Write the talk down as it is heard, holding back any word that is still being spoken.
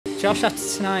Josh,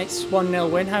 after tonight's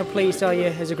 1-0 win, how pleased are you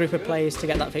as a group of players to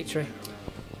get that victory?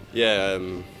 Yeah,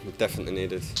 definitely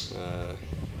needed.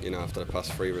 After the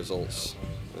past 3 results,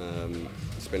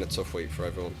 it's been a tough week for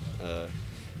everyone.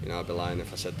 I'd be lying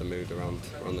if I said the mood around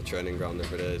the training ground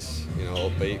every day is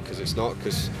upbeat, because it's not.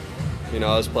 Because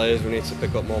as players we need to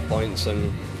pick up more points,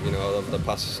 and over the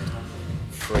past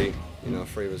 3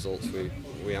 results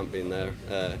we haven't been there.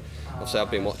 Obviously I've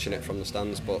been watching it from the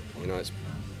stands, but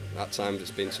at times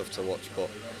it's been tough to watch. But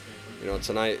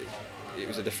tonight it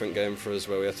was a different game for us,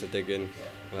 where we had to dig in.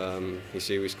 You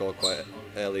see, we scored quite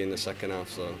early in the second half,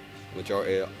 so the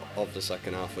majority of the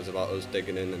second half was about us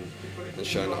digging in and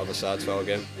showing the other side to our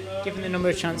game. Given the number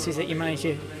of chances that you managed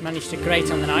to create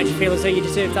on the night, do you feel as though you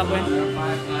deserved that win?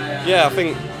 Yeah, I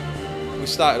think we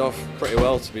started off pretty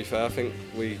well, to be fair. I think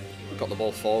we got the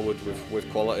ball forward with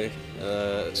quality.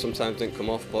 Sometimes didn't come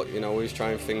off, but we was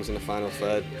trying things in the final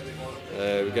third.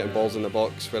 We were getting balls in the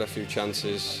box, we had a few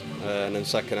chances, and then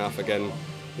second half again,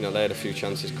 they had a few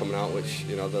chances coming out, which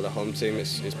they're the home team,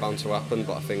 it's bound to happen.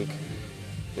 But I think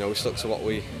we stuck to what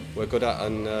we were good at,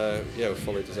 and we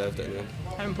fully deserved it in the end.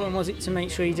 How important was it to make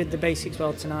sure you did the basics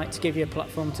well tonight to give you a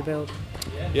platform to build?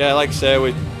 Yeah, like I say,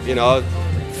 we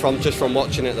from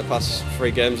watching it the past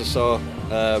 3 games or so,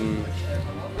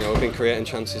 we've been creating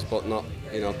chances but not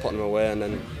putting them away, and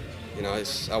then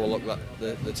it's our luck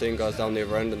that the team goes down the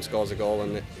other end and scores a goal,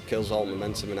 and it kills all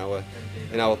momentum in our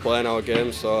play, in our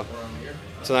game. So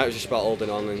tonight was just about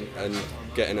holding on and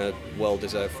getting a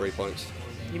well-deserved 3 points.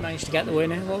 You managed to get the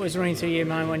winner. What was running through your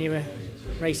mind when you were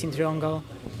racing through on goal?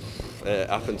 It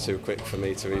happened too quick for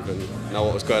me to even know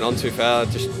what was going on. To be fair, I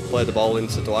just played the ball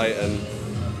into Dwight, and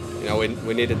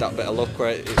we needed that bit of luck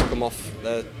where he's come off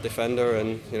the defender,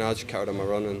 and I just carried on my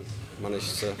run and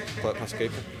managed to put it past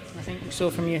keeper. I think we saw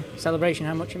from your celebration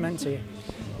how much it meant to you.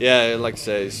 Yeah, like I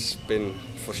say, it's been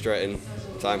a frustrating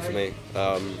time for me.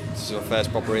 This is my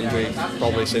first proper injury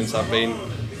probably since I've been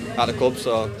at the club,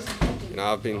 so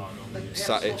I've been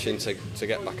sat itching to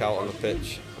get back out on the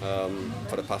pitch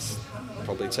for the past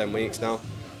probably 10 weeks now.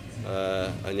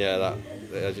 And yeah, that,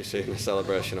 as you see in the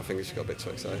celebration, I think it's got a bit too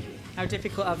excited. How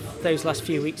difficult have those last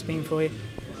few weeks been for you?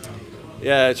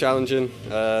 Yeah, challenging.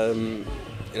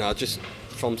 Just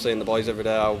from seeing the boys every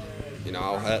day,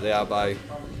 how hurt they are by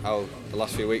how the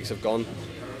last few weeks have gone,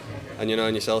 and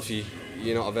in yourself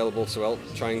you're not available to help,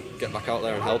 try and get back out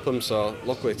there and help them. So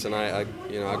luckily tonight I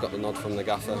got the nod from the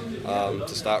gaffer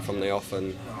to start from the off,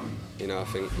 and I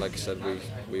think, like I said,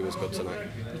 we was good tonight.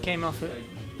 You came off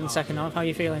in the second half. How are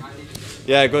you feeling?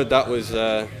 Yeah, good. That was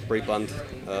pre-planned.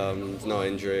 No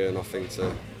injury or nothing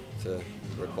to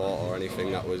report or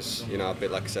anything. That was a bit,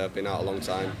 like I said, I've been out a long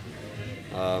time.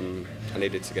 I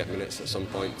needed to get minutes at some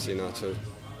point, to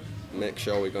make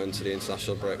sure we go into the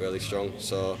international break really strong.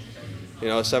 So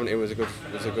 70 was a good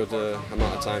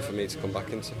amount of time for me to come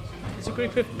back into. As a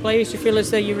group of players, you feel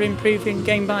as though you're improving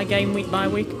game by game, week by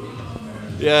week?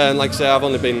 Yeah, and like I say, I've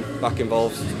only been back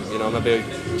involved, maybe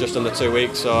just under 2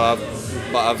 weeks. So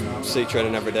I've seen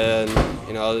training every day,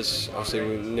 and there's obviously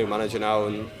a new manager now,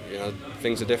 and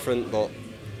things are different, but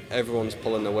everyone's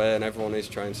pulling their way, and everyone is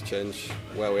trying to change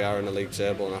where we are in the league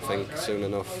table. And I think soon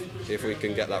enough, if we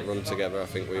can get that run together, I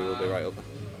think we will be right up there.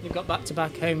 You've got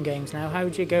back-to-back home games now. How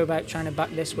do you go about trying to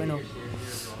back this win up?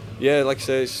 Yeah, like I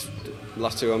say, it's the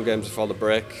last 2 home games before the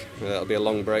break. It'll be a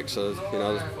long break, so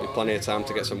there'll be plenty of time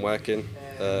to get some work in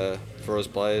for us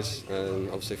players, and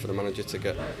obviously for the manager to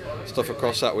get stuff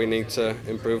across that we need to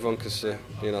improve on, because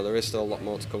there is still a lot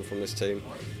more to come from this team.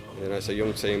 It's a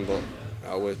young team, but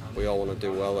we all want to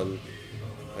do well, and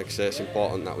like I say, it's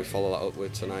important that we follow that up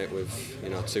with tonight with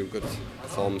 2 good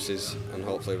performances and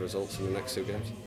hopefully results in the next 2 games.